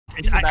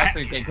He's about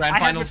to get grand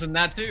finals in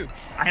that too.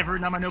 I have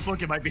written on my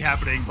notebook it might be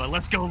happening, but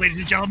let's go, ladies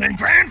and gentlemen,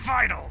 grand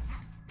finals!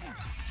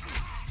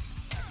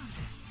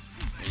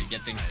 Ready to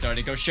get things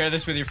started. Go share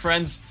this with your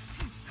friends.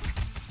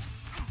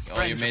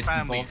 All your mates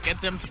involved.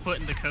 Get them to put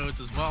in the codes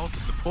as well to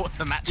support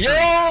the match. Yo,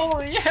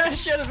 yeah,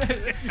 shut up.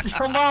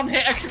 Your mom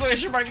hit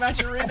exclamation mark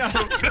match arena.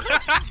 Gonna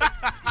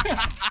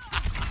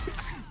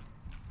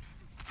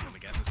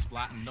get the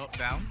splat and knock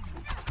down.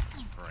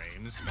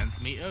 Frames, spends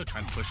the meter,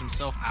 trying to push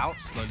himself out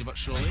slowly but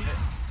surely.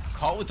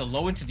 Caught with the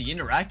low into the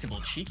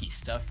interactable, cheeky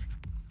stuff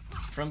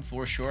from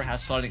ForSure.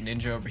 Has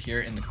SonicNinja over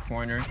here in the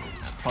corner.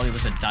 That probably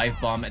was a dive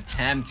bomb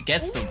attempt.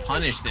 Gets the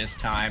punish this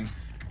time.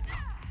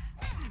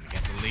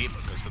 Get the lead,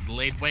 but goes for the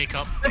late wake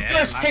up. The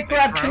first kick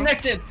grab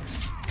connected.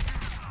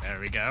 There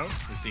we go.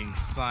 We're seeing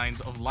signs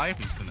of life.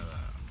 He's gonna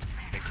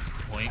pick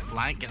point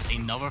blank. Gets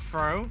another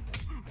throw.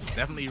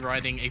 Definitely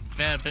riding a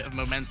fair bit of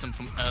momentum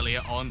from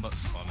earlier on, but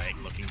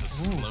Sonic looking to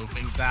slow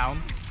things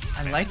down.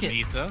 I like it.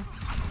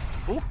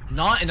 Ooh,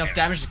 not enough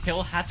damage to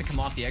kill. Had to come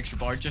off the extra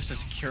bar just to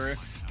secure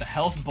the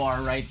health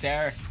bar right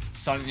there.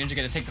 SonicNinja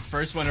gonna take the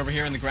first one over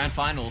here in the grand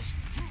finals.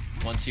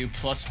 1-2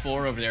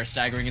 +4 over there,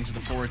 staggering into the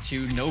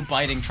 4-2. No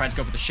biting, tried to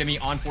go for the shimmy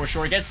on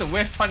ForSure. Gets the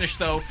whiff punish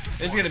though.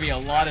 This is gonna be a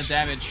lot of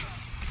damage.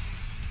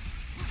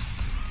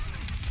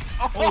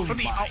 Oh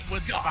the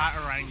upwards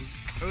batarang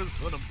goes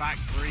for the back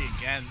three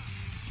again,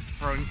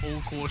 throwing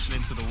all caution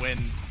into the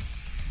wind.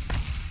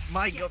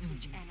 My God,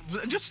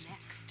 just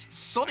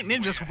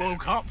SonicNinja just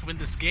woke up in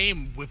this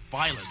game with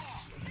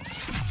violence.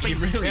 He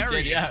really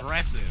did, yeah.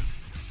 Aggressive.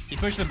 He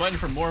pushed the button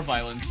for more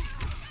violence.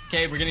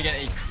 Okay, we're gonna get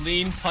a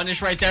clean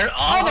punish right there.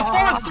 Oh,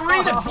 the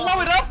 4-3 to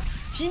blow it up!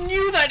 He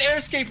knew that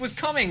airscape was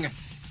coming!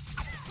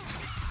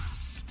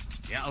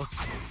 Yeah,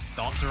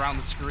 darts around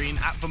the screen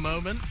at the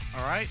moment,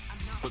 alright?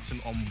 Puts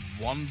him on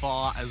one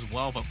bar as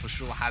well, but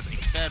ForSure has a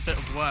fair bit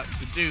of work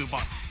to do,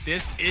 but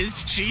this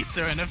is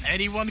Cheetah, and if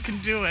anyone can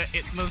do it,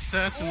 it's most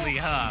certainly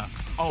her.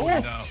 Oh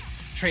no.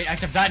 Trait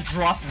active, that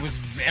drop was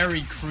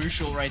very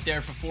crucial right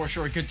there for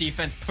ForSure. Good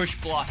defense, push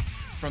block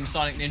from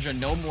SonicNinja.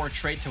 No more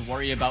trait to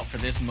worry about for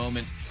this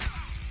moment.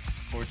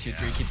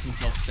 4-2-3 keeps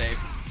himself safe.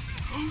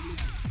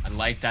 I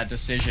like that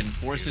decision.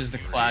 Forces the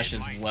clash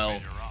as well,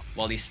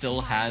 while he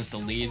still has the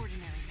lead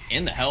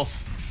in the health.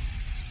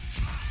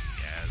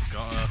 Yeah, he's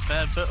got a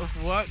fair bit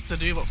of work to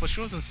do, but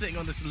ForSure's been sitting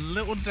on this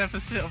little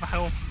deficit of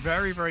health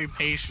very, very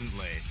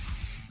patiently.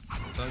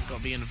 So he's got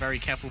to be in a very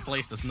careful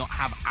place. Does not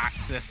have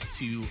access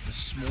to the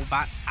small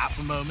bats at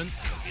the moment.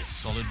 There'll be a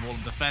solid wall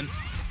of defense.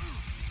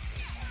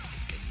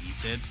 Get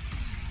yeeted.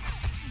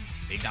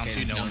 Take down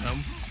 2, no one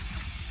home.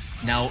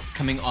 Now,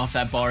 coming off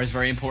that bar is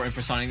very important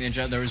for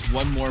SonicNinja. There is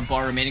one more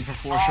bar remaining for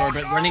ForSure,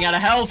 but running out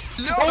of health.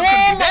 No,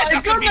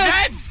 it's gonna be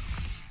dead!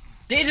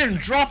 They didn't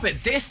drop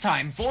it this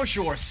time.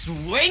 ForSure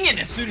swinging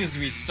as soon as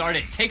we start.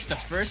 It takes the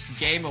first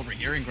game over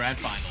here in grand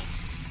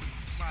finals.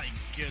 My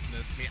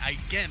goodness me.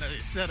 Again, I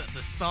said at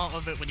the start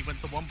of it when he went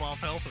to one bar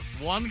of health,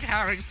 if one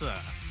character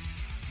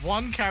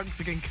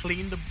can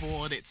clean the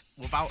board, it's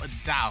without a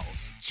doubt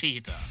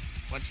Cheetah.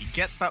 Once he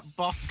gets that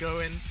buff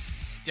going,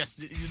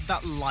 just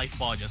that life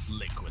bar just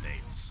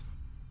liquidates.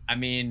 I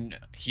mean,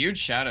 huge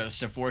shout outs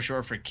to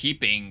ForSure for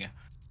keeping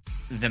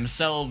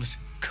themselves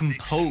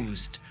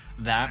composed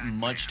that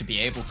much to be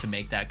able to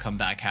make that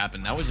comeback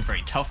happen. That was a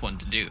very tough one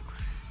to do,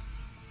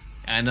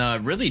 and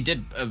really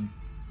did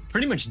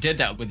pretty much did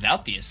that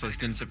without the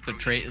assistance of the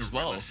trait as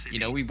well. You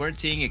know, we weren't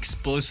seeing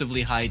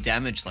explosively high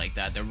damage like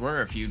that. There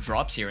were a few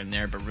drops here and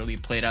there, but really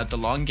played out the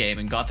long game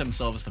and got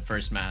themselves the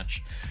first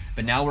match.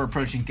 But now we're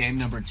approaching game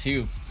number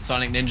 2.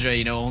 SonicNinja,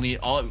 you know,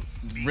 all it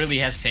really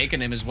has taken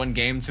him is one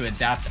game to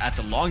adapt at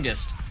the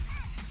longest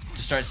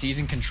to start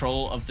seizing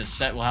control of the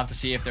set. We'll have to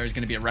see if there's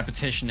going to be a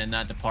repetition in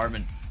that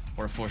department,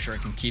 or ForSure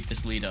can keep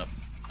this lead up.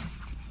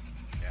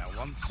 Yeah,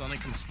 once Sonic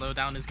can slow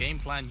down his game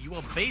plan, you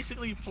are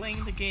basically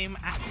playing the game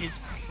at his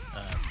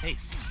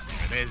pace.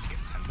 There it is,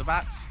 hands the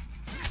bats.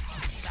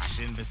 Dash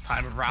in this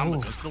time around,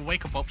 but goes for the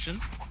wake-up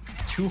option.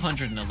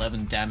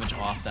 211 damage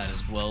off that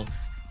as well.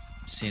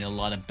 Seeing a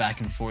lot of back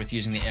and forth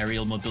using the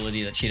aerial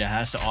mobility that Cheetah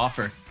has to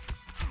offer.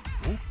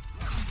 Ooh.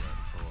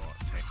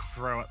 Take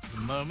throw at the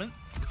moment.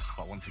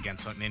 But once again,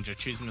 SonicNinja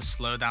choosing to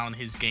slow down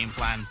his game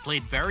plan.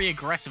 Played very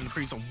aggressive in the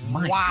previous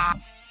one. Wow!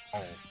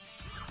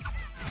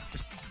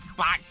 Just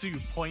back to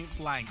point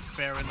blank.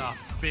 Fair enough.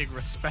 Big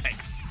respect.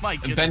 My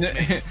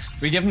goodness.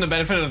 We give him the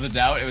benefit of the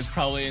doubt. It was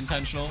probably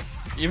intentional.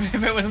 Even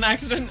if it was an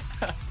accident.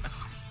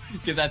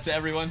 Give that to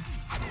everyone.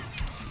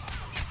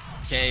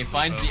 Okay,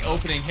 finds the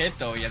opening hit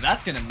though. Yeah,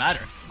 that's gonna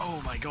matter.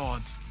 Oh my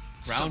god.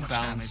 Round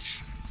bounce.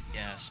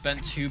 Yeah,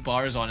 spent 2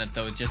 bars on it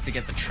though just to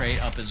get the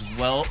trait up as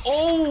well.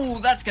 Oh,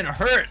 that's gonna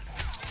hurt.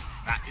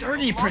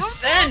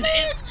 30%.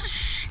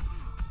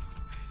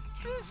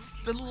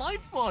 The life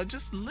bar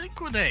just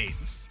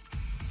liquidates.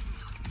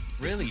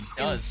 Really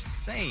does.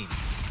 Insane.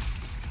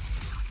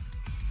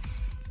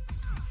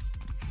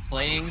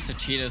 Playing to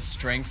Cheetah's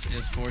strengths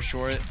is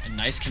ForSure. A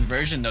nice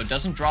conversion though.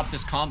 Doesn't drop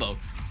this combo.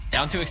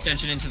 Down to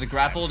extension into the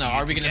grapple. Now,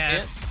 are we going to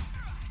see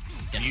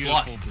it?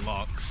 Beautiful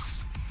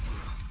blocks.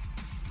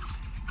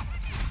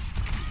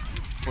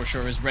 For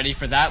sure is ready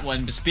for that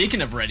one. But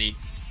speaking of ready,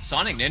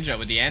 SonicNinja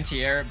with the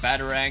anti-air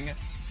batarang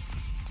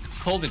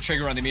pulled the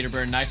trigger on the meter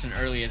burn nice and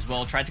early as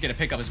well. Tried to get a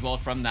pickup as well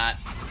from that.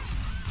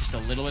 Just a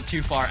little bit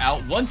too far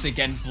out. Once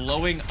again,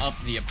 blowing up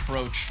the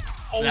approach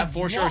that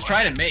For Sure is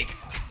trying to make.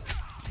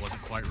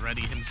 Wasn't quite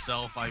ready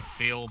himself, I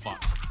feel,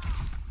 but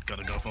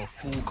gotta go for a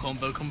full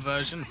combo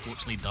conversion.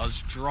 Unfortunately,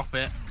 does drop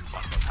it,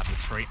 but does have the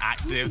trait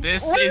active.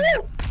 This is...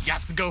 He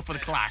has to go for the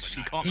clash.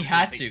 He can't. He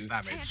had take to.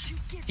 Damage.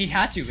 He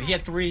had to. He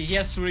had three. He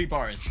has 3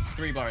 bars.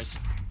 3 bars.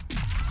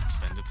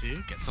 Spend a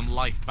 2, get some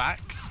life back.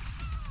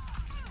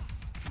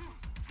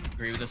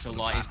 Agree with this a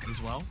lot.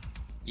 As well.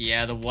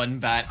 Yeah, the 1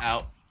 bat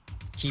out.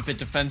 Keep it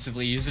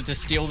defensively. Use it to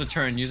steal the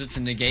turn. Use it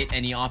to negate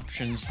any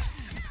options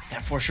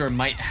that For Sure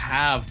might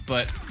have.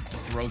 But the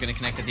throw gonna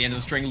connect at the end of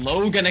the string.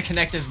 Low gonna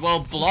connect as well.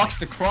 Blocks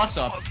the cross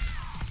up.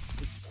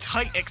 It's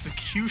tight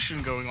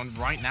execution going on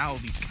right now.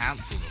 These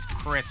cancels. It's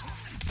crisp.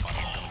 But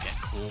he's gonna get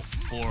caught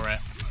for it.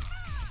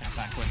 That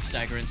backward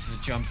stagger into the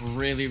jump.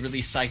 Really,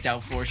 really psyched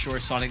out For Sure.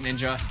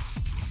 SonicNinja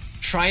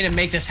trying to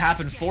make this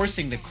happen,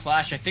 forcing the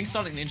clash. I think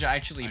SonicNinja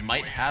actually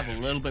might have a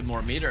little bit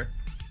more meter.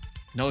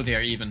 No,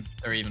 they're even.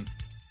 They're even.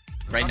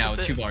 Right now,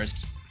 2 bars.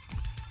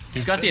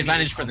 He's got the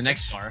advantage for the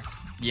next bar.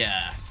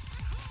 Yeah.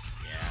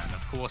 Yeah, and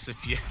of course, if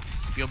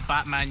you're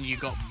Batman, you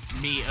got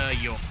meter,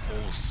 you're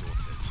all sorted.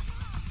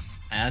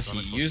 As he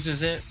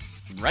uses it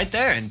right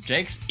there, and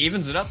Jakes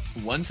evens it up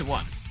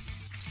 1-1.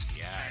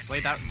 Yeah,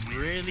 played that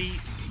really,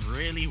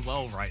 really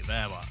well right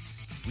there, but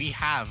we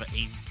have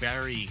a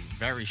very,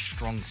 very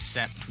strong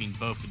set between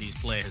both of these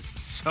players.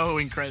 So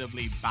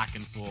incredibly back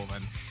and forth,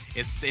 and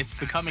it's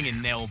becoming a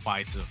nail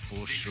biter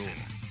for sure.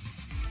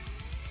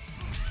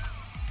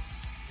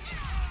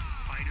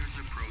 Fighters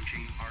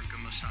approaching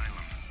Arkham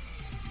Asylum.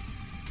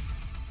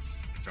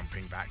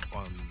 Jumping back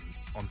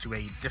onto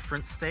a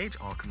different stage,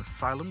 Arkham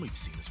Asylum. We've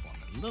seen this one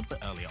a little bit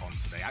earlier on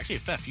today, actually a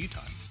fair few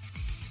times.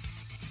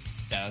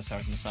 Yeah, that's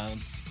Arkham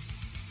Asylum.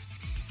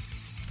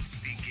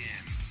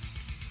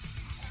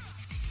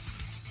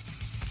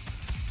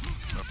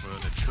 Go for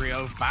the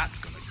trio of bats,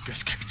 gonna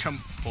just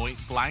jump point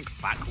blank,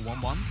 back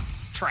 1-1.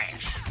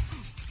 Trash.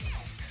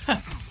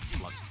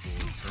 Plus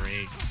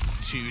 4-3,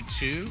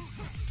 2-2.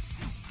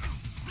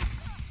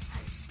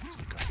 Let's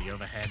go for the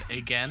overhead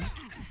again.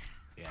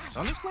 Yeah,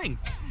 Sonic's playing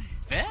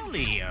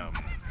fairly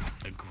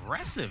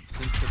aggressive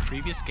since the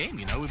previous game.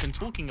 You know, we've been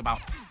talking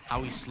about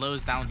how he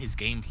slows down his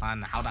game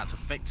plan, how that's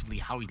effectively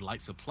how he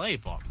likes to play,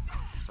 but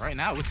right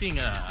now we're seeing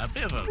a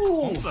bit of a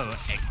combo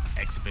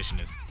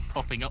exhibitionist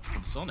popping up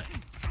from Sonic.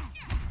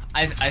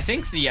 I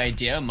think the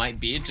idea might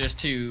be just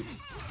to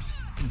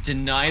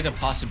deny the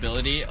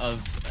possibility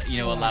of, you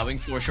know, allowing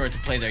For Sure to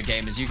play their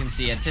game. As you can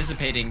see,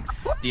 anticipating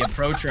the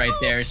approach right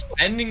there,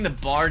 spending the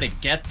bar to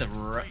get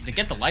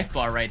the life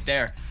bar right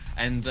there.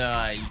 And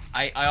I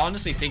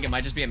honestly think it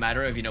might just be a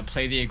matter of, you know,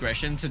 play the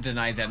aggression to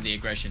deny them the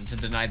aggression, to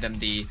deny them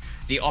the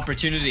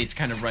opportunity to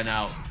kind of run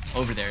out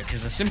over there.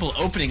 Because a simple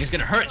opening is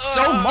going to hurt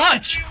so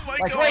much!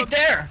 Like, right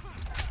there!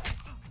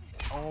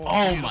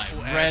 Oh my,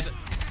 red...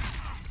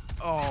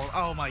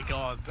 Oh my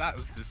god, that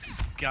was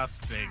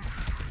disgusting.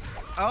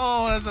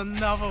 Oh, there's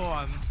another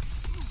one.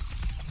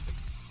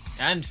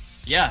 And,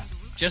 yeah,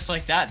 just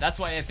like that. That's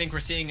why I think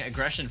we're seeing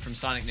aggression from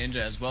SonicNinja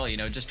as well, you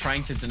know, just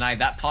trying to deny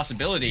that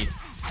possibility.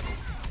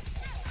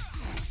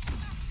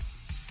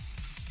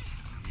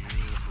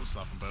 Beautiful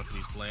stuff from both of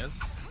these players.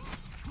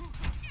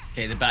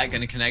 Okay, the bat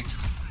gonna connect.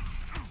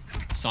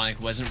 Sonic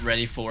wasn't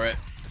ready for it.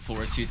 The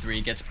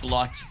 4-2-3 gets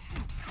blocked.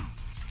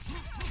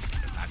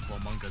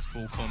 One goes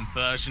full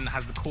conversion,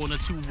 has the corner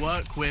to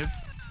work with.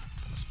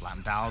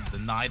 Splat down,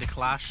 deny the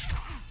clash.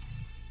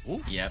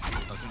 Ooh, yep,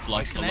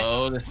 blocks the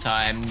low this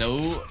time.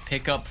 No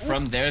pickup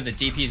from there. The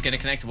DP is going to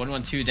connect.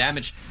 1-1-2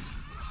 damage.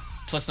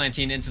 Plus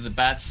 19 into the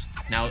bats.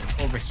 Now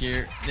over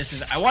here, this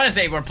is, I want to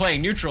say we're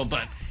playing neutral,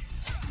 but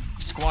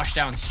squashed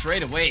down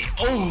straight away.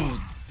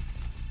 Oh,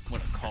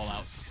 what a call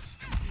out.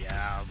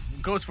 Yeah,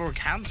 goes for a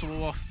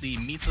cancel off the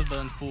meter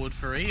burn forward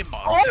 3,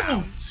 but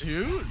down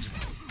 2. Just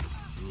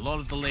a lot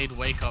of delayed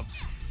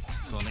wake-ups.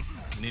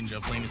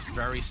 SonicNinja playing this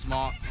very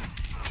smart.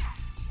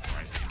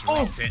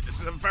 Interrupt it.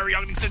 This is a very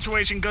ugly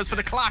situation. Goes for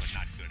the clash.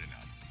 Not good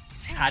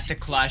enough. Had to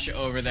clash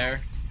over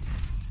there.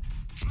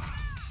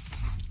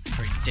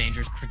 Very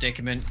dangerous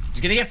predicament.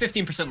 He's gonna get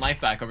 15% life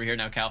back over here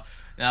now, Cal.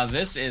 Now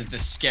this is the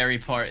scary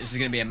part. This is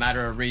gonna be a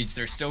matter of reads.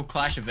 There's still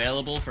clash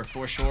available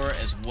for Sure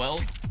as well.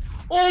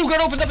 Oh, got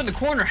opened up in the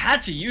corner.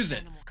 Had to use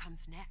it.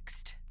 Comes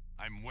next.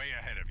 I'm way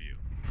ahead of you.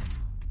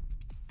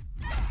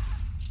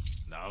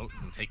 No,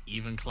 can take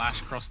even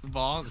clash across the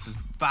bar. This is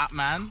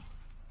Batman.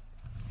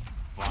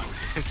 But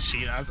she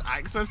has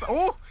access.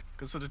 Oh,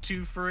 goes for the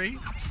 2-3.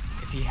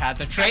 If he had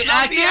the trait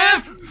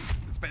active,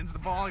 spends the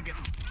bar, gets.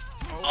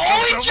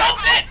 Oh, he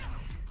jumped it!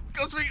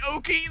 Goes for the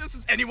Oki. This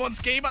is anyone's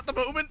game at the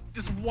moment.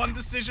 Just one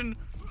decision.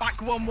 Back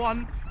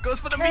 1-1. Goes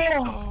for the meat.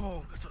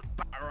 Oh, goes for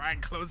the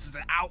Batarang. Closes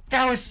it out.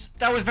 That was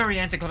very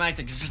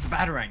anticlimactic. It's just a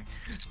Batarang.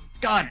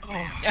 God.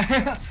 Oh.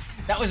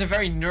 That was a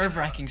very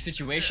nerve-wracking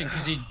situation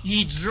because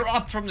he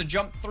dropped from the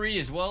jump 3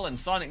 as well, and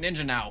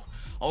SonicNinja now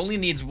only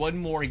needs one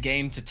more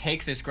game to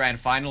take this grand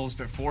finals,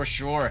 but for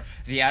sure,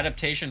 the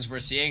adaptations we're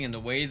seeing and the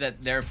way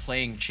that they're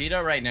playing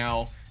Cheetah right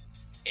now,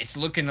 it's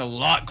looking a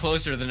lot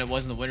closer than it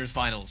was in the winners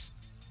finals.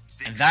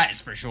 And that is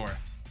for sure.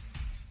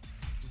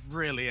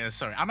 Really is.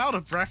 Sorry, I'm out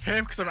of breath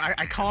here because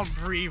I can't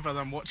breathe as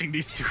I'm watching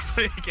these two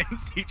play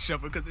against each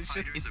other because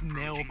it's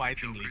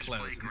nail-bitingly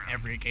close on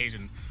every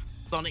occasion.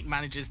 Sonic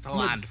manages to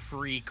land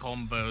 3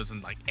 combos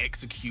and like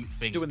execute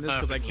things Doing this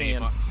because I perfectly,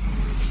 can. but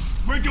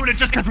We're doing it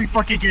just because we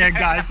fucking can,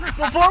 guys.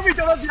 Before we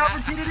don't have the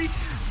opportunity,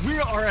 we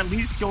are at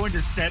least going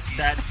to set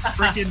that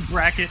freaking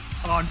bracket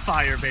on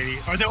fire, baby.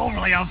 Or they're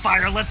overly on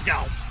fire. Let's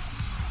go.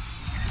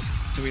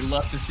 So we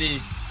love to see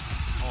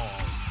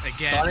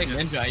again,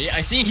 SonicNinja.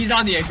 I see he's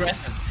on the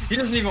aggressive. He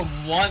doesn't even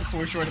want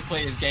For Sure to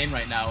play his game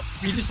right now.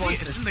 He just wants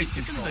to it's in the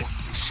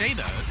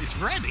shaders. It's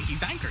red.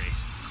 He's angry.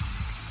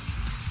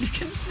 You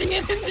can see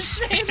it in the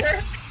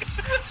shader.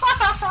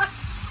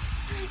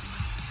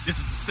 This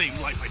is the same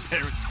light my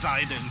parents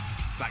died in.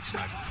 Zack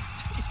Schneider's.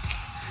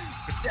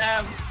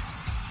 Damn.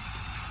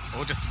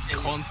 Or just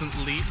constant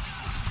leaps.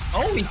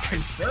 Oh, he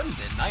confirmed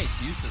it.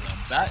 Nice use of them.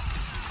 That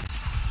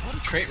what a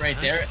trait right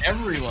there.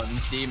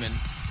 Everyone's demon.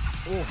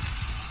 Oh,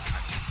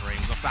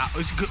 frames off that.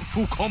 Oh, it's a good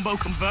full combo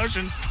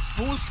conversion.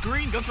 Full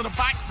screen. Goes for the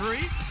back 3.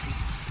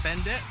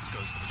 Spend it.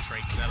 Goes for the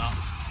trait setup.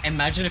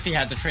 Imagine if he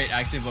had the trait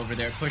active over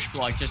there, push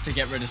block, just to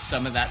get rid of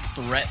some of that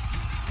threat.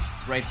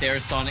 Right there,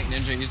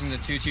 SonicNinja using the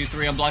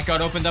 2-2-3 on block.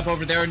 Got opened up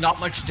over there. Not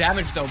much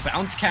damage though.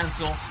 Bounce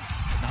cancel.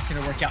 Not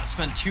gonna work out.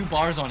 Spent 2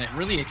 bars on it.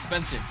 Really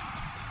expensive.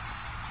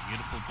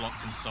 Beautiful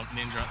blocks from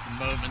SonicNinja at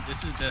the moment.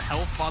 This is the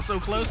health bar so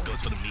close.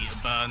 Goes for the meter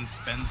burn.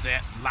 Spends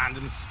it. Lands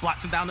him.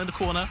 Splats him down in the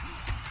corner.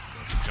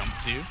 Goes for jump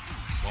 2.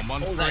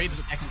 1-1-3. The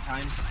second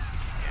time.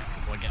 Yeah,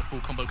 so we'll get a full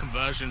combo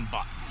conversion,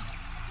 but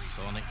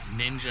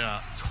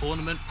SonicNinja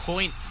tournament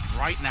point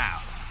right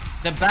now.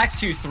 The back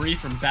 2-3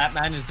 from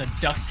Batman is the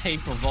duct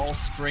tape of all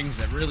strings.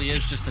 It really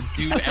is just to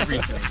do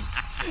everything.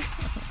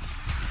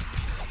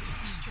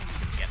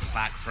 Get the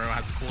back throw,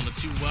 has the corner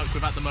to work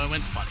with at the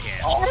moment, but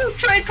yeah. Oh,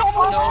 trade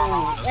combo!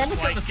 No! Doesn't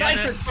Almost got quite the get side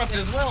it. trip from it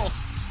as well.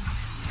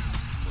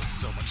 There's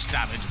so much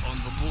damage on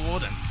the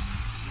board, and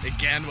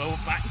again, we're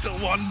back to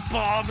 1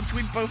 bar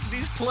between both of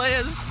these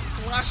players.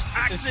 Flash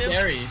active. This is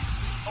scary.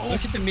 Oh,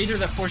 look at the meter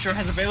that For Sure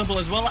has available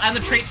as well, and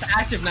the trait's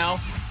active now.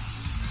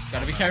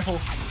 Gotta be careful.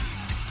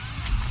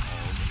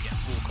 Oh, gonna get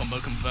full combo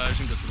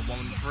conversion, goes for the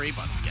 1-3,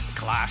 but get the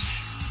clash.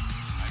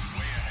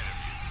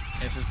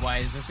 This is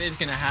wise. This is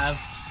gonna have,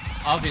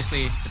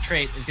 obviously, the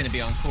trait is gonna be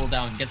on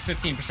cooldown. Gets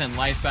 15%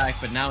 life back,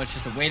 but now it's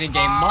just a waiting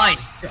game. My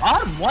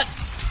God, what?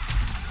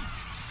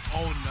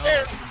 Oh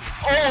no.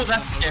 Oh,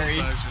 that's Combo scary.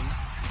 conversion.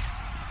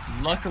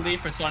 Luckily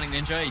for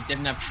SonicNinja, he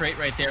didn't have trait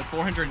right there.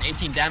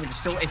 418 damage is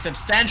still a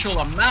substantial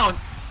amount.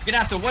 You're gonna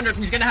have to wonder if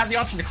he's gonna have the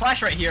option to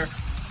clash right here.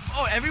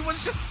 Oh,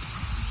 everyone's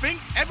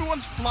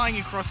flying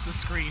across the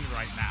screen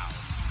right now.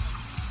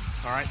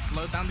 Alright,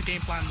 slow down the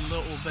game plan a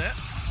little bit.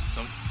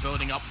 So it's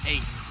building up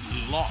a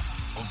lot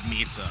of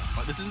meter.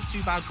 But this isn't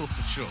too bad for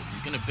sure.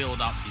 He's gonna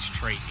build up his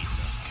trait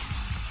meter.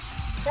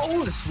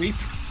 Oh, the sweep.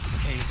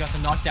 Okay, he's got the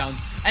knockdown.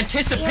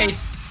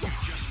 Anticipates.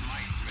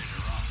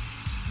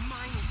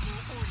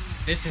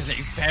 This is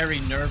a very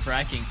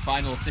nerve-wracking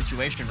final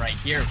situation right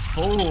here.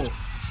 Full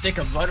stick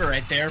of butter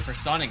right there for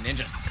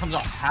SonicNinja. Comes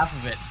off half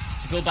of it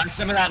to build back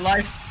some of that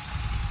life.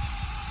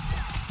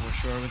 For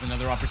Sure with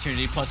another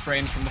opportunity. Plus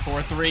frames from the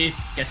 4-3.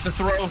 Gets the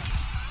throw.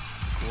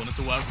 Corner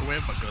to work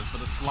with, but goes for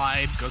the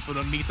slide. Goes for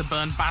the meter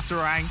burn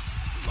batarang.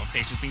 A lot of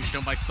patience being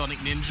shown by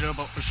SonicNinja,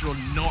 but For Sure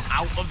not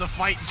out of the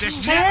fight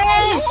just yet.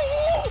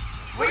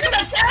 Look at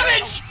that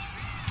damage!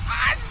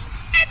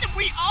 And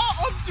we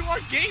are onto our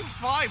game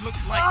 5.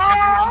 Looks like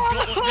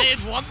everyone's got what they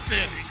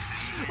wanted.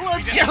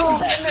 Let's We go.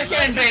 And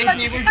again,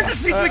 baby. We I just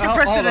think we can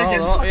press it again.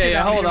 Hold on. Fuck it,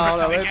 Yeah, I'm hold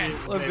gonna on. press it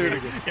again. Let's do it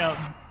again.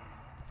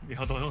 Yeah.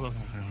 Hold on.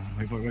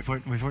 Wait for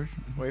it.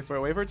 Wait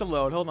for it to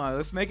load. Hold on.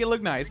 Let's make it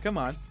look nice. Come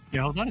on.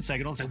 Yeah, hold on a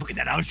second. Look at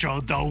that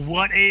outro, though.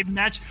 What a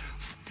match.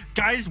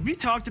 Guys, we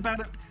talked about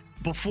it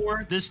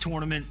before this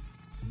tournament.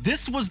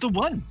 This was the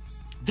one.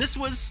 This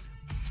was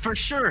for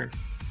sure.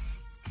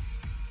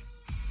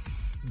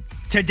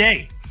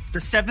 Today, the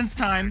 7th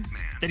time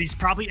that he's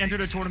probably entered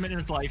a tournament in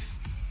his life,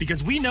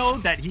 because we know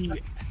that he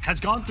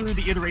has gone through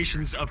the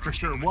iterations of For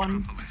Sure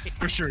 1,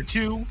 For Sure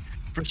 2,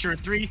 For Sure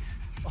 3.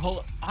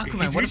 Hold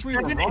Aquaman, what if we were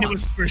And wrong? it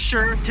was For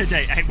Sure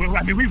today. I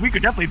mean, we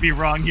could definitely be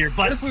wrong here,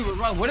 What but if we were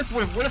wrong? What if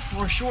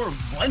For Sure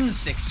won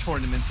 6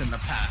 tournaments in the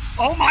past?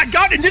 oh my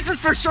God! And this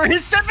is For Sure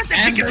his 7th.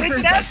 And Think this of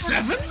is that.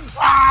 the 7th?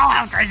 Wow,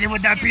 how crazy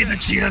would that be? The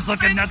cheetah's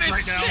looking nuts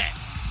right now.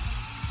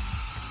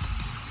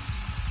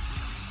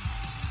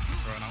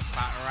 Throwing out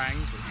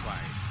batarangs. Looks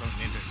like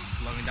SonicNinja is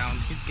slowing down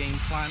his game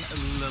plan a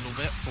little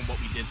bit from what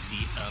we did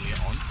see earlier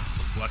on.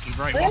 Was working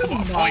very well. Oh What a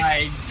point.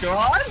 my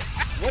God!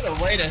 What a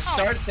way to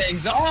start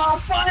things. Oh,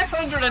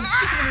 574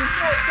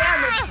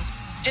 damage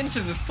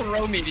into the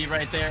throw meaty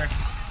right there.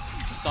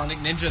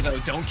 SonicNinja, though,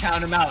 don't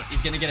count him out.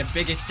 He's going to get a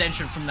big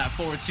extension from that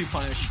forward 2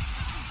 punish.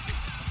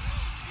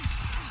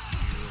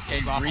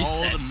 Okay, All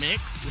reset. the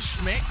mix, the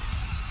schmix.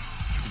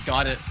 He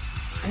got it.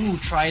 Ooh,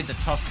 tried the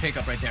tough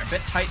pickup right there. A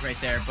bit tight right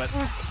there, but...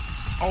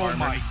 Oh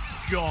my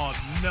god,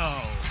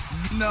 no.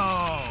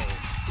 No.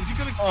 Is he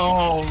gonna...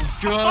 Oh,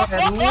 good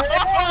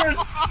lord!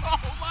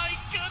 Oh my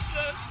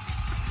goodness!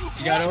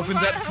 You got opened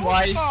up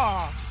twice.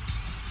 Alright,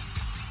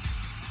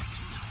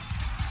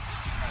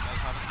 let's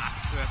have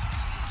access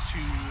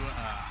to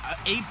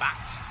a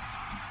bat.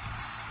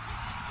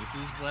 This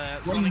is where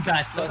One Sonic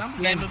bat, can slow that's down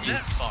the game a plenty.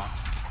 bit, but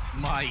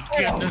my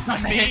goodness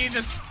my me, head.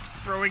 just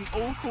throwing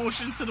all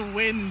caution to the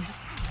wind.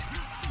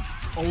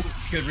 Oh,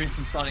 good read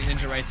from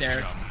SonicNinja right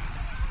there.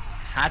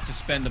 Had to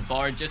spend the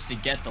bar just to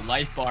get the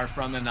life bar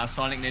from him. Now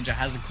SonicNinja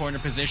has the corner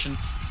position.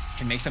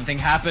 Can make something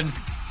happen.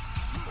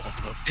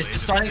 It's the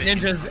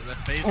SonicNinja's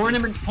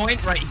tournament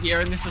point right here,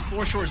 and this is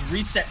Forshore's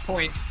reset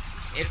point.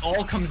 It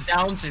all comes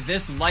down to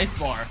this life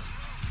bar.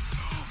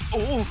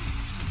 Oh!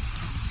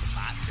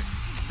 That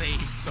just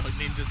saved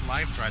SonicNinja's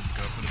life. Tries to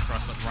go for the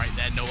cross up right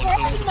there. No one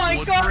goes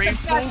with the God, three. the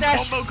Full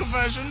backdash. combo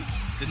conversion.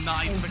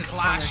 Denies the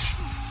clash.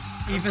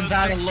 Even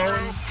that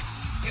alone.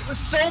 It was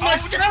so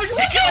much damage.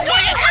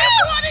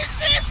 What is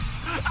this?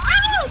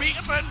 Ow!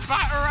 Meterburn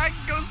Batarang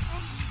goes for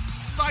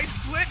side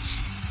switch.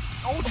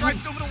 Oh, tries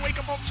to go for the wake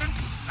up option.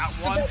 That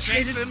one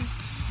gets him.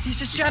 He's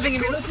just jabbing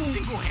him. Going for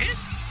single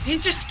hits.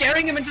 He's just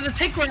scaring him into the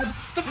take grab.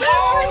 The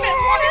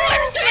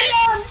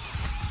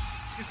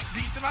Just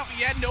beats him out.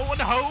 Yeah, no one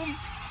home.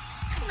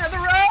 Another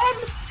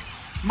round.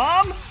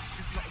 Mom!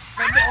 He's not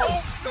spending.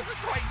 Oh, doesn't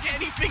quite get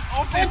anything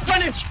off Oh, this.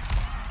 punish.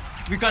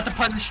 We got the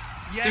punish.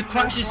 Yeah, The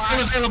crash is still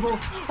available.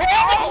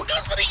 Oh,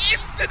 goes for the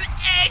instant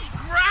egg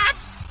grab.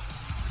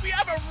 We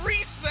have a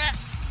reset.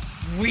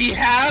 We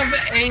have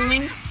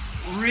a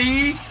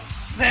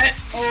reset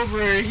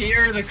over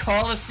here. The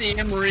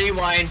Kolosseum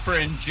rewind for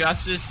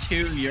Injustice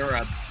 2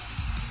 Europe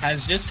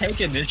has just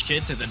taken this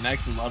shit to the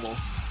next level.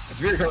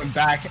 As we're going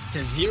back to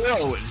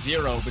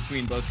 0-0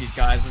 between both these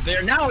guys.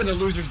 They're now in the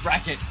loser's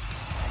bracket.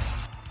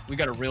 We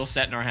got a real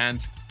set in our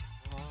hands.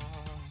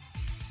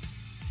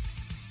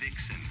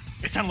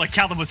 It sounded like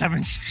Calvin was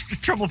having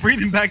trouble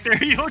breathing back there.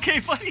 Are you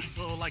okay, buddy?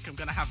 Oh, like I'm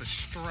gonna have a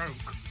stroke.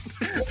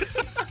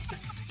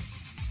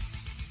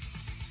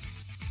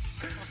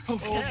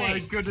 Okay. Oh my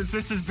goodness,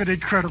 this has been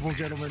incredible,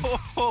 gentlemen.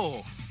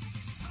 Oh.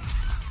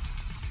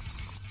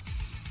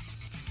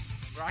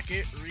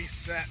 Bracket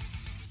reset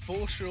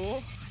for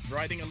sure.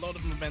 Riding a lot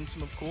of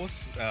momentum, of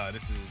course.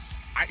 This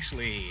is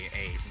actually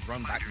a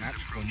run back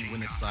match from the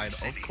winner's side,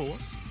 of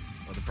course.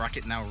 Well, the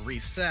bracket now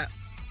reset.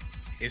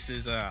 This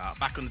is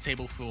back on the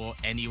table for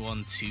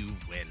anyone to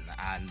win,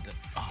 and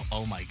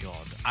oh my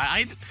god,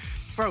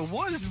 bro,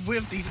 what is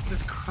with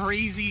this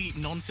crazy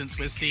nonsense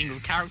we're seeing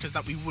with characters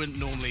that we wouldn't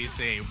normally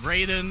see?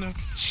 Raiden,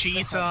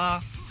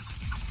 Cheetah.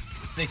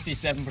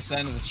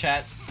 67% of the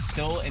chat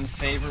still in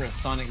favor of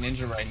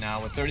SonicNinja right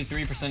now, with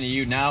 33% of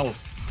you now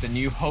the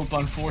new hope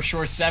on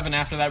Foreshore 7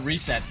 after that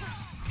reset.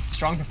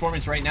 Strong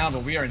performance right now,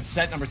 but we are in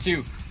set number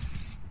 2.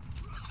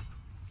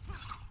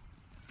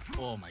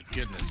 Oh my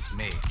goodness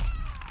me.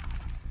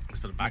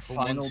 For the back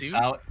Final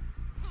bout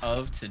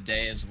of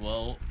today as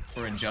well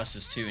for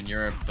Injustice 2 in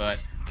Europe, but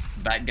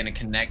back gonna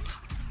connect.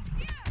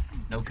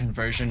 No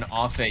conversion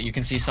off it. You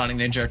can see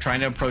SonicNinja trying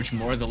to approach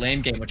more of the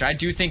lane game, which I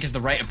do think is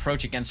the right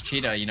approach against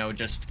Cheetah. You know,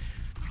 just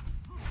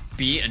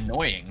be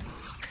annoying.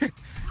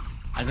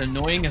 As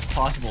annoying as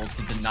possible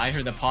to deny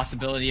her the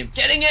possibility of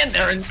getting in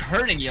there and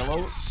hurting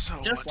Yellow.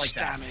 So just much like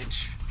that.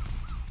 damage.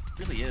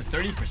 It really is.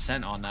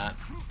 30% on that.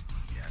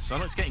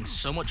 Sonic's getting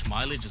so much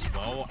mileage as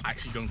well,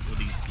 actually going for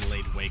these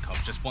delayed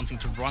wake-ups, just wanting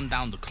to run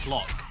down the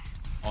clock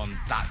on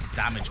that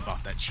damage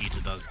buff that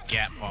Cheetah does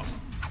get, but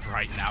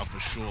right now for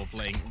sure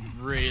playing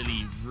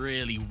really,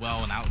 really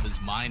well and out of his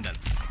mind and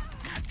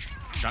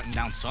shutting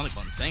down Sonic,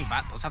 but saying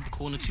that does have the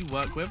corner to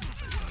work with,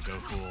 so he's going to go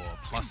for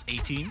plus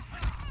 18.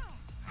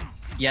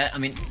 Yeah, I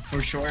mean,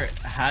 for sure,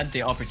 had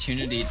the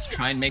opportunity to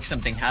try and make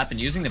something happen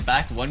using the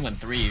back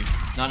 113.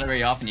 Not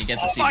very often you get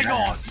to see that. Oh my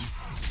god!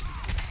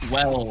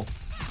 Well,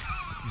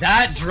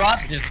 that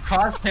drop just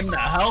cost him the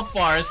health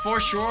bars.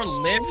 For sure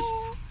lives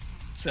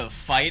to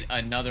fight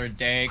another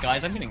day.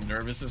 Guys, I'm getting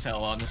nervous as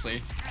hell,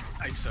 honestly.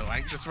 I'm so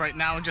anxious right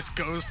now and just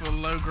goes for a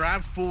low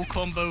grab, full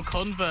combo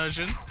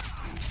conversion.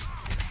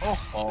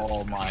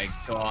 Oh my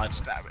god.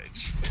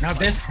 Damage. Now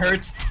this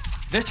hurts.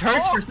 This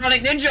hurts for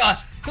SonicNinja.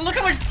 Look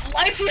how much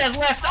life he has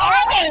left.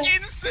 Oh!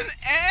 Instant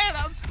air!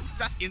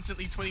 That's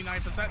instantly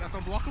 29%. That's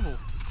unblockable.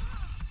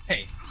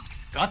 Hey,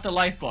 got the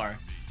life bar.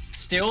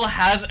 Still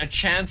has a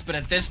chance, but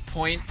at this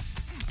point,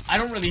 I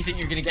don't really think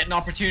you're going to get an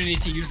opportunity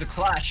to use the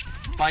clash.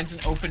 Finds an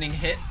opening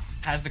hit,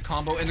 has the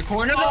combo in the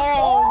corner.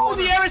 Oh,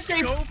 the air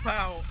escape! Scope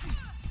out.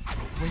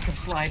 Wake up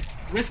slide.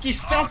 Risky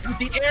stuff with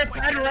the air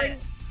battering.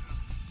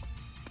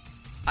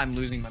 I'm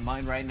losing my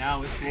mind right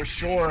now, is for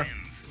sure.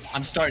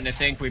 I'm starting to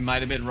think we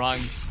might have been wrong.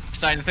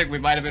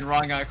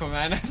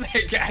 Aquaman.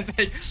 I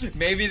think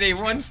maybe they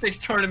won 6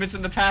 tournaments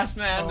in the past,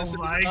 man. Oh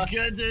my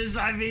goodness!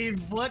 I mean,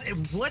 what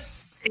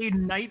a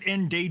night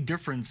and day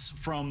difference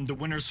from the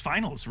winners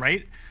finals,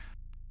 right?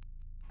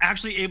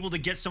 Actually able to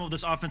get some of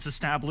this offense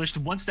established.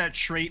 Once that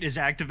trait is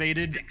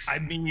activated, I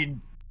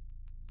mean,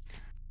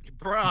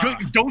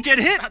 Bruh. Don't get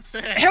hit. That's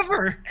it.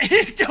 Ever.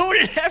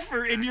 Don't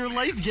ever in your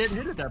life get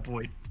hit at that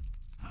point.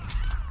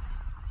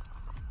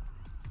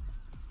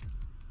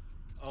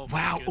 Oh my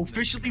Wow, goodness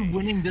officially me.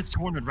 winning this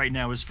tournament right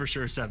now is for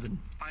sure 7.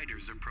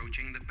 Fighters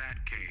approaching the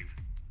Batcave.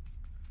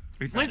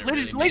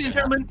 Ladies and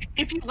gentlemen,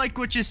 if you like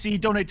what you see,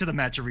 donate to the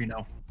match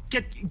arena.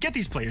 Get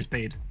these players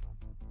paid.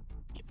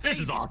 This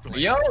is awesome.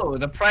 Yo,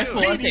 the price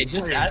pool Maybe update,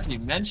 just as you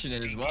mentioned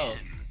it as well.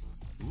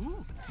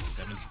 Ooh,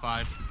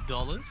 $75.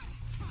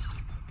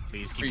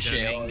 Please keep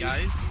Appreciate all donating, you-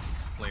 guys.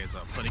 These players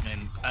are putting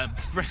in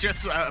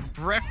just a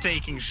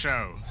breathtaking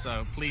show.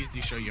 So please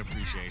do show your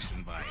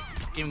appreciation by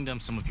giving them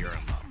some of your own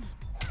love.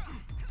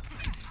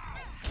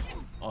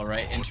 All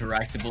right,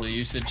 interactable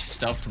usage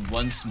stuffed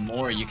once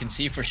more. You can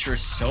see for sure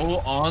so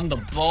on the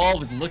ball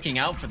with looking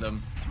out for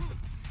them.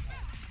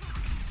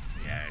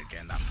 Yeah,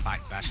 again, that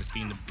backdash has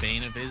been the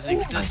bane of his Ooh,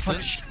 nice existence.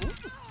 punish.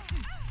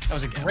 That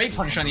was a great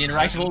punish on the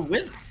interactable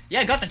with...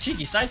 Yeah, got the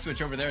cheeky side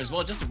switch over there as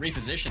well, just to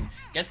reposition.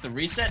 Gets the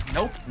reset.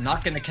 Nope,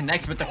 not going to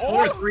connect with the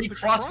 4-3 the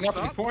crossing cross up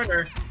in the up.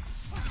 corner.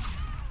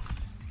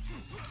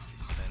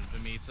 Then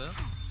Vermeter,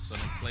 sort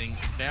of playing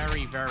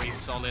very, very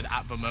solid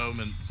at the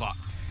moment, but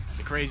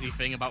the crazy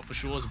thing about For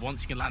Sure is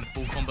once he can land a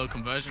full combo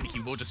conversion,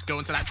 he will just go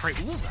into that trade.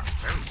 Ooh, that's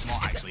very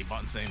smart actually,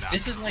 Button saying that.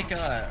 This is like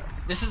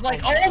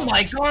oh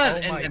my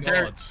god, and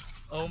they're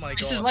Oh my god.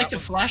 this is like the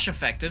that was- flash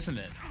effect, isn't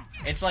it?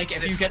 It's like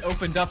if you get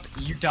opened up,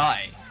 you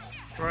die.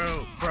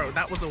 Bro,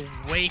 that was a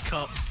wake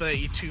up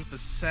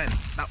 32%.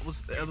 That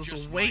was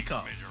a wake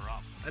up.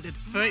 I did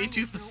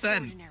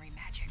 32%.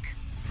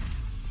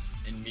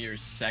 In mere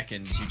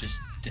seconds, you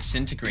just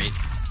disintegrate.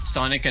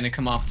 Sonic gonna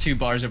come off 2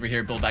 bars over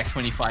here, build back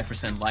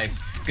 25% life.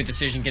 Good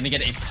decision, gonna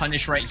get a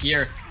punish right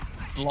here.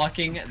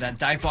 Blocking that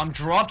dive bomb,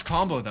 dropped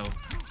combo though.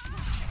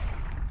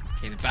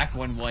 Okay, the back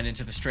 1-1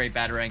 into the straight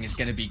batarang is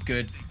gonna be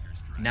good.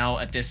 Now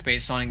at this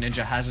space,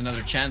 SonicNinja has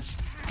another chance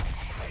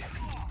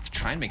to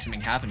try and make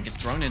something happen. Gets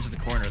thrown into the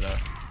corner though.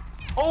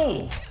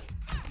 Oh!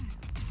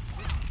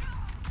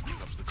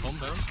 Drops the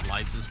combo,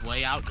 slides his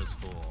way out, goes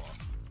for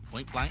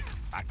point blank,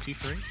 back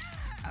 2-3.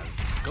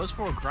 Goes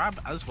for a grab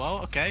as well.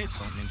 Okay,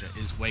 SonicNinja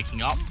is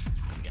waking up.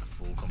 Gonna get a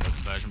full combo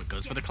conversion, but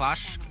goes for the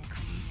clash.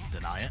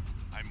 Deny it.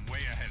 I'm way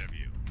ahead of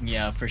you.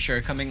 Yeah, for sure.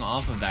 Coming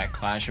off of that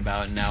clash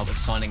about now, the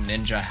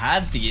SonicNinja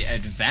had the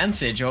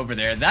advantage over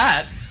there.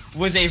 That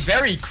was a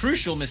very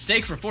crucial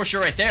mistake for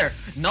sure right there.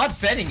 Not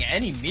betting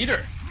any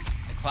meter.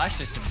 The clash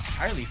system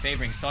entirely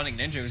favoring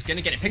SonicNinja, who's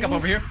gonna get a pickup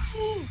over here.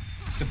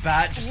 The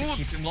bat just to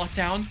keep him locked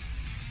down.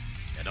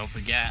 Yeah, don't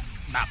forget,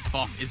 that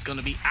buff is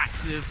gonna be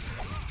active.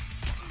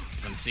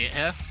 You're gonna see it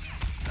here.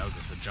 No,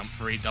 goes for jump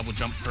free, double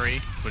jump free.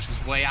 Pushes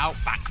way out,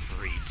 back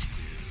 3-2.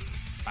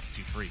 Back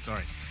 2-3,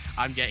 sorry.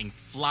 I'm getting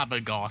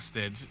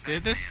flabbergasted.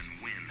 This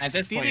At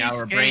this point, these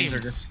our brains are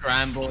games. just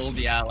scrambled.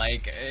 Yeah,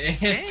 like it's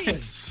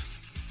games.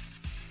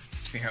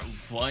 we are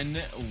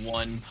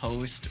 1-1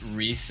 post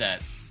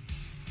reset.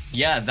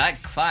 Yeah,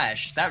 that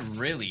clash that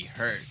really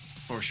hurt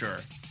for sure.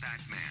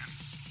 Batman.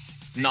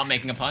 Not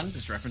making a pun,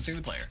 just referencing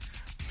the player.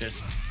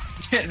 Just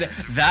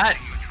that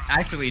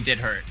actually did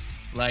hurt.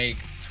 Like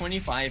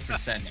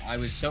 25%. I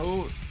was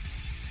so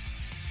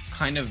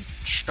kind of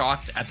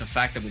shocked at the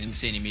fact that we didn't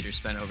see any meters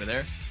spent over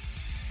there.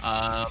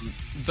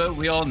 But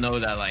we all know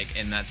that, like,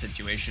 in that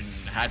situation,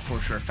 had For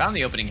Sure found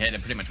the opening hit, it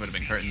pretty much would have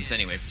been curtains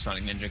anyway for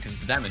SonicNinja because of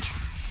the damage.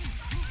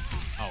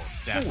 Oh, Oh,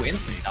 definitely.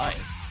 instantly died.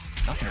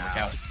 Not gonna work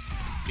out.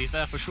 To be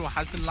fair, For Sure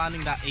has been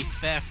landing that a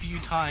fair few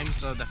times,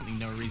 so definitely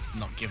no reason to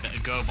not give it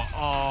a go. But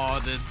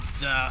oh, the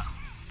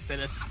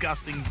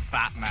disgusting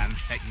Batman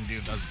tech can do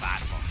does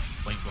bad.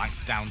 But point blank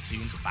down 2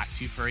 into back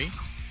 2-3.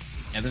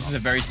 Yeah, this is a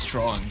very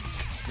strong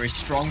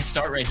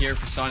start right here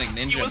for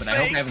SonicNinja, You were but I hope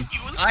I saying- haven't.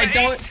 you were I saying-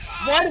 don't.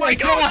 Why do I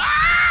God.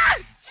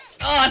 go?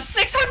 Ah,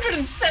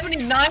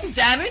 679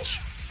 damage.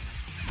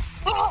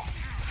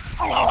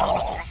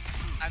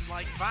 And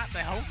like that, the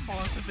health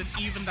bars have been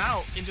evened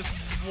out in just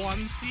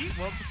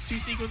just 2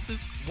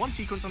 sequences. 1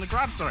 sequence on the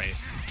grab, sorry.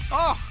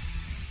 Oh,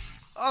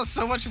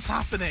 so much is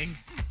happening.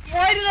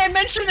 Why did I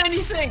mention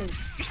anything?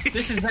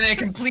 This has been a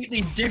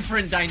completely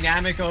different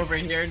dynamic over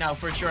here. Now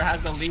For Sure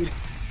has the lead.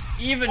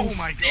 Even Oh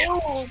my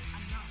still.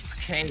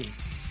 Okay,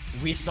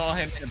 we saw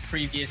him in a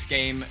previous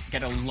game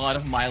get a lot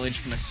of mileage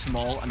from a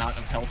small amount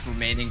of health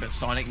remaining, but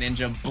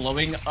SonicNinja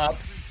blowing up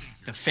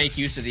the fake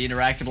use of the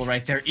interactable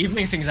right there,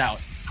 evening things out.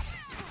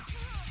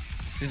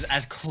 This is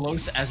as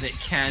close as it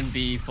can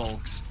be,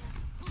 folks.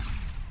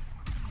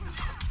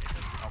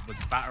 Upwards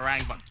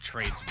Batarang, but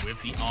trades with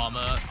the armor.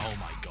 Oh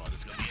my god,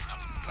 it's gonna be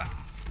enough attack.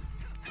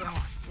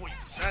 Oh,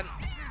 40%.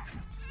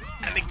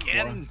 And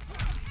again.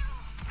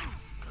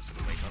 Goes for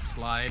the wake up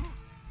slide.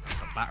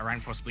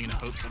 Batarang possibly in the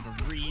hopes of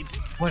a read.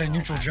 What a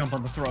neutral jump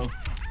on the throw.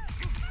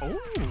 Oh,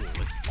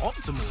 it's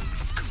optimal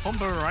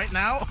combo right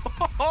now.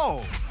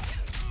 Oh,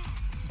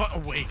 but a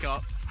wake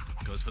up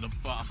goes for the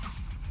buff.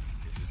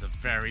 This is a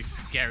very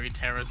scary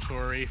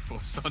territory for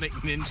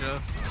SonicNinja.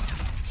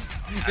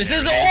 This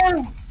is It's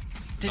all.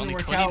 Didn't only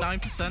work out.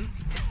 29%.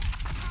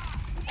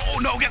 Oh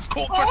no, gets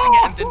caught pressing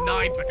it and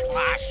denied the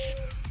clash.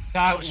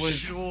 That For was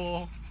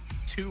sure.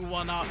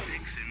 2-1 up.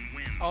 Dixon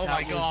Oh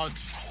my god.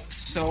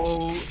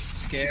 So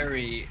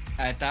scary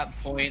at that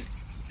point,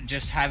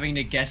 just having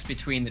to guess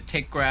between the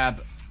tick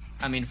grab.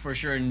 I mean, for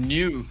sure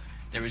knew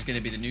there was going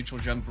to be the neutral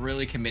jump,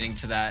 really committing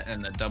to that,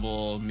 and the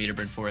double meter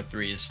burn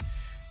 4-3s.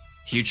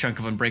 Huge chunk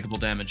of unbreakable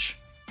damage.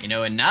 You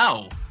know, and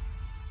now,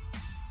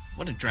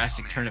 what a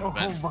drastic turn of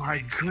events. Oh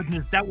my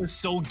goodness, that was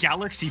so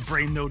galaxy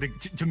brain though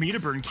to meter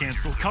burn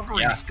cancel,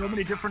 covering so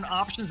many different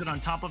options, and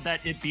on top of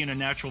that, it being a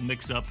natural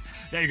mix-up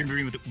that you're going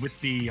to be with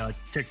the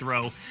tick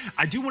throw.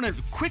 I do want to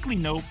quickly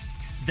note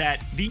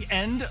that the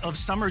end of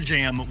Summer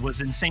Jam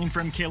was insane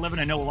for MK11.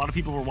 I know a lot of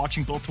people were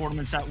watching both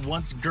tournaments at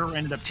once. Gur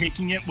ended up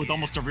taking it with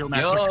almost a real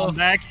master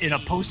comeback in a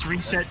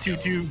post-reset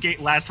 2-2 gate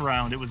last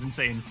round. It was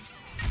insane.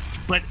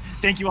 But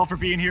thank you all for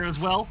being here as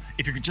well.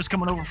 If you're just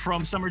coming over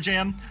from Summer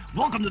Jam,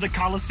 welcome to the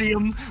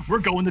Kolosseum. We're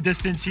going the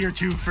distance here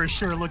too, for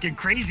sure. Looking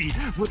crazy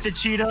with the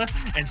Cheetah,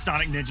 and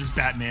SonicNinja's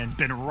Batman's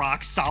been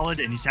rock solid,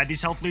 and he's had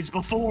these health leads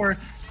before.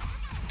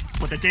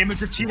 But the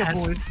damage of Cheetah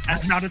Boy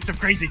has mounted some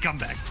crazy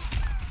comebacks.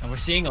 And we're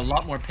seeing a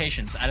lot more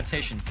patience,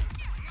 adaptation.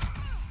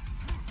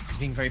 He's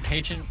being very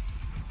patient,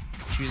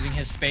 choosing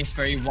his space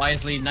very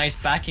wisely. Nice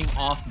backing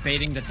off,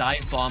 baiting the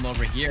dive bomb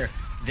over here.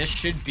 This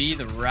should be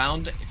the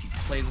round. If he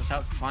plays this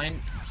out, fine.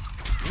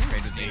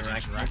 Great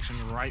interaction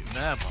right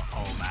there, but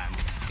oh man,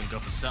 gonna go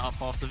for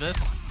setup after this.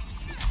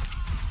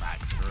 Back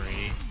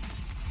three.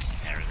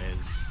 There it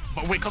is.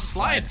 But wake up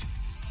slide.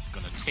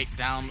 Gonna take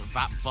down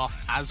that buff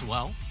as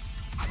well.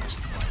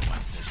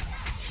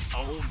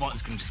 Oh, but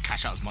it's gonna just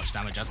cash out as much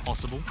damage as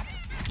possible.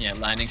 Yeah,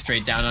 landing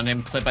straight down on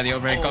him, clip by the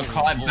overhead, got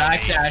caught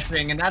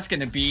backdashing, and that's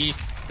gonna be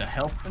the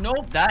health.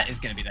 Nope, that is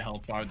gonna be the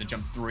health bar with the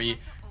jump 3.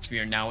 So we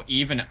are now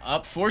even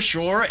up. For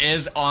sure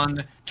is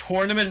on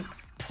tournament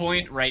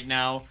point right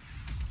now.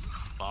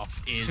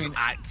 Buff is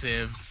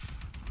active.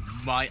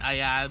 Might I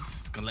add?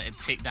 It's gonna let it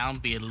tick down,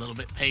 be a little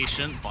bit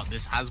patient, but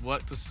this has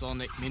worked to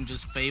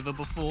SonicNinja's favor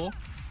before.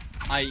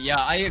 I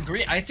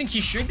agree. I think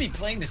he should be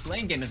playing this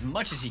lane game as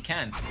much as he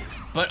can.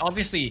 But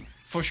obviously,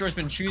 For Sure has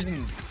been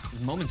choosing his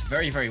moments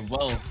very, very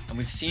well, and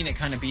we've seen it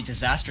kind of be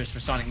disastrous for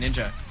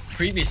SonicNinja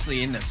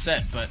previously in this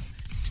set, but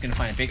he's going to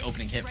find a big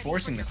opening hit,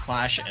 forcing the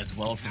clash as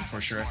well from For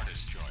Sure.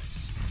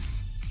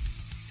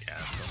 Yeah,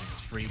 so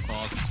there's 3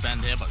 bars to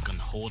spend here, but can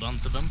hold on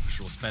to them. For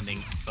Sure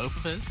spending both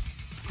of his.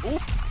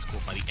 Oh, it's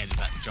caught by the edge of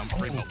that jump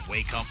free, but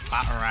wake up,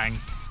 Batarang.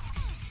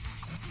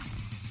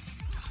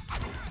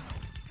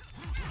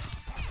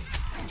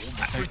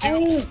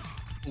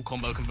 Full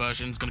combo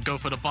conversion. Gonna go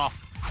for the buff.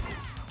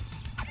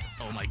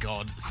 Oh my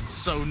god, this is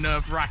so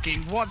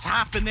nerve-wracking. What's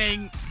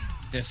happening?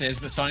 This is,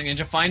 but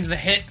SonicNinja finds the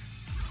hit.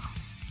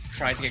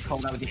 Tried to get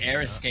called out with the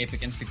air escape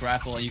against the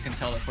grapple. You can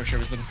tell that For Sure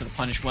was looking for the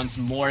punish once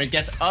more. It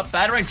gets up,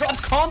 Batarang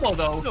dropped combo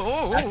though.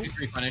 No. Actually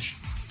free punish.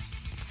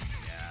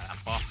 Yeah,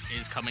 that buff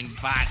is coming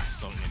back.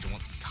 SonicNinja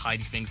wants to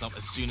tidy things up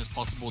as soon as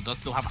possible. Does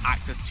still have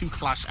access to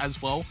Clash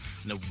as well.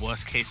 In a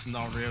worst case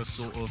scenario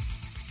sort of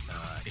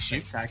issue.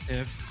 It's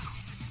active.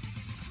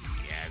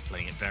 Yeah,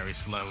 playing it very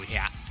slow.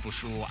 Yeah, For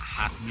Sure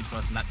has to be the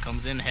person that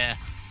comes in here.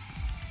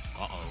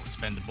 Uh-oh,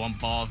 spend 1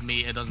 bar of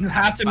meter, doesn't You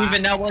have to move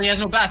it now while he has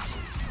no bats.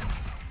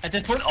 At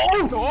this point,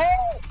 and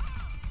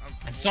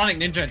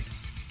SonicNinja,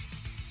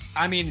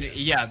 I mean,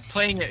 yeah,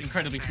 playing it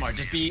incredibly smart.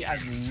 Just be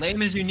as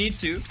lame as you need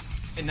to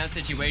in that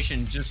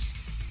situation. Just,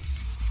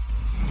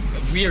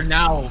 we are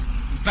now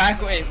back,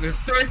 the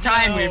 3rd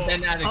time we've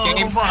been at a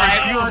game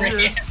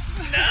 5.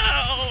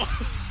 No!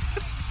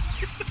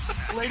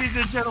 Ladies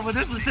and gentlemen,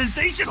 this is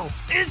sensational.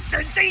 It's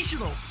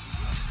sensational.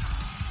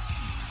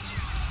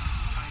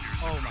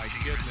 Oh my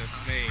goodness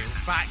me.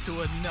 Back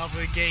to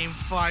another game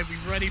 5. We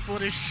ready for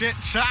this shit,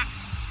 chat?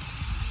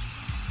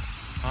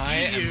 I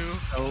am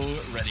so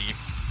ready.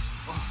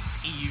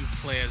 EU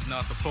players know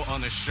how to put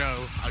on a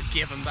show. I'll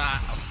give him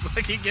that. I'll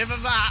fucking give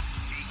him that.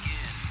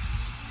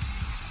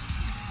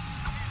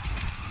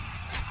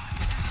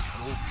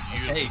 Oh,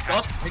 hey,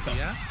 got pick up.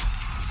 Yeah.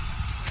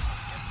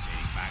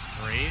 Back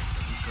 3.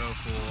 Doesn't go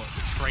for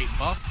the trait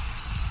buff.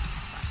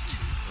 Back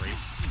 2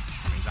 3s.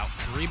 Brings out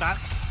 3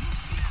 bats.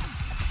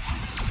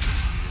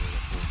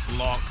 Beautiful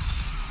blocks.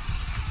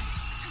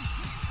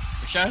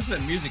 Shout out to the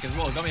music as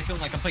well. It got me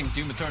feeling like I'm playing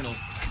Doom Eternal.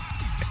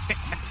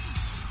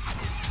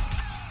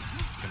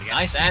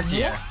 Nice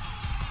anti-air.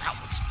 That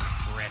was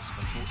crisp,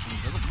 unfortunately.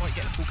 Doesn't quite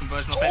get a full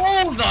conversion of it.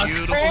 Oh, the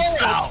beautiful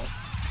call!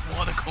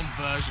 What a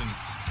conversion.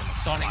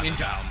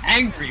 SonicNinja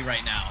angry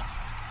right now.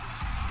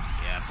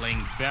 Yeah,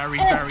 playing very,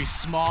 very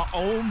smart.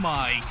 Oh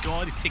my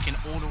god, he's ticking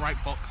all the right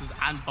boxes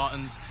and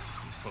buttons.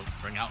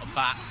 Bring out a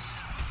bat.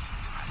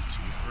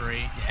 2 3.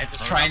 Yeah,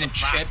 just trying to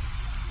chip.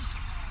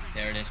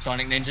 There it is.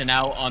 SonicNinja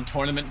now on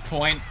tournament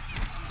point.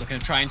 Looking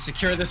to try and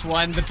secure this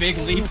one. The big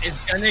leap is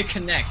gonna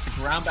connect. The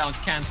ground bounce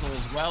cancel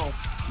as well.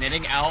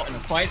 Netting out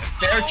and quite a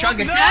fair chunk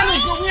of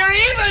damage, but we are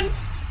even!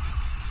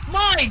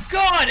 My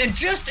god, in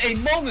just a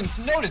moment's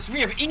notice,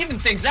 we have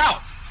evened things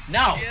out.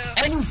 Now,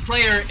 any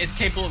player is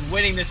capable of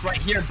winning this right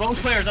here. Both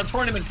players on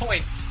tournament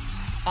point.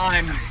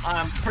 I'm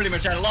pretty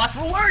much at a loss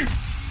for words.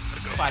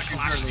 Clash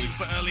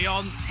early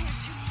on.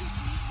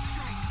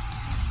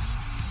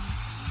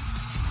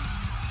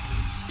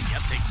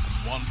 Yep,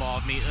 1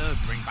 bar of meter,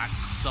 bring back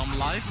some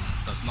life.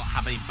 Does not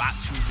have a bat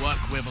to work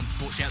with,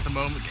 unfortunately, at the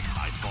moment. Gets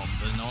dive bombed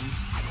in on.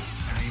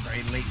 Very,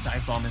 very late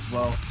dive bomb as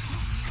well.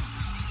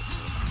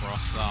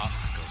 Cross up,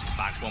 goes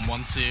back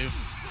 1-1-2.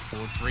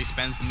 Forward 3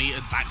 spends the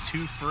meter, back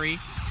 2-3.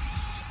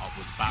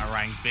 Upwards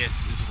Batarang. This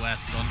is where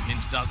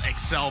SonicNinja does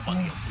excel, but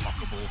he's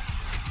blockable.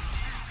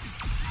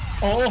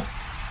 Oh!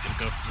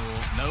 Gonna go for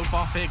no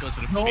buff here, goes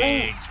for the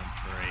big jump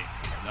 3.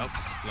 Nope,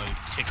 slowly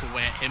tick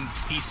away at him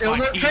piece Still by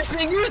not piece.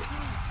 tracking it!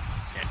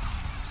 Yeah.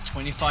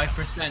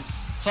 25%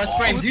 plus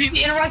frames. Use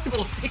the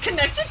interactable. It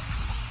connected?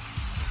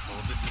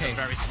 Oh, this is a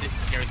very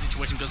scary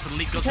situation. Goes for the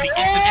leap, goes for the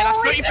instant, and that's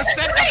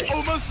 30%. That's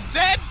almost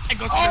dead. And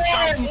goes for the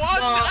jump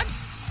 1. And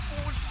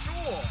for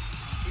sure,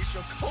 is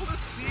your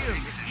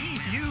Kolosseum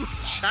EU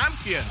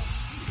champion.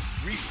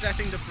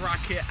 Resetting the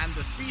bracket and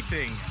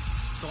defeating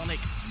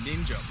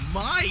SonicNinja.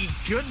 My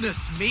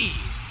goodness me.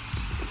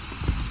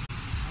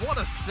 What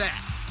a set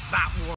that was.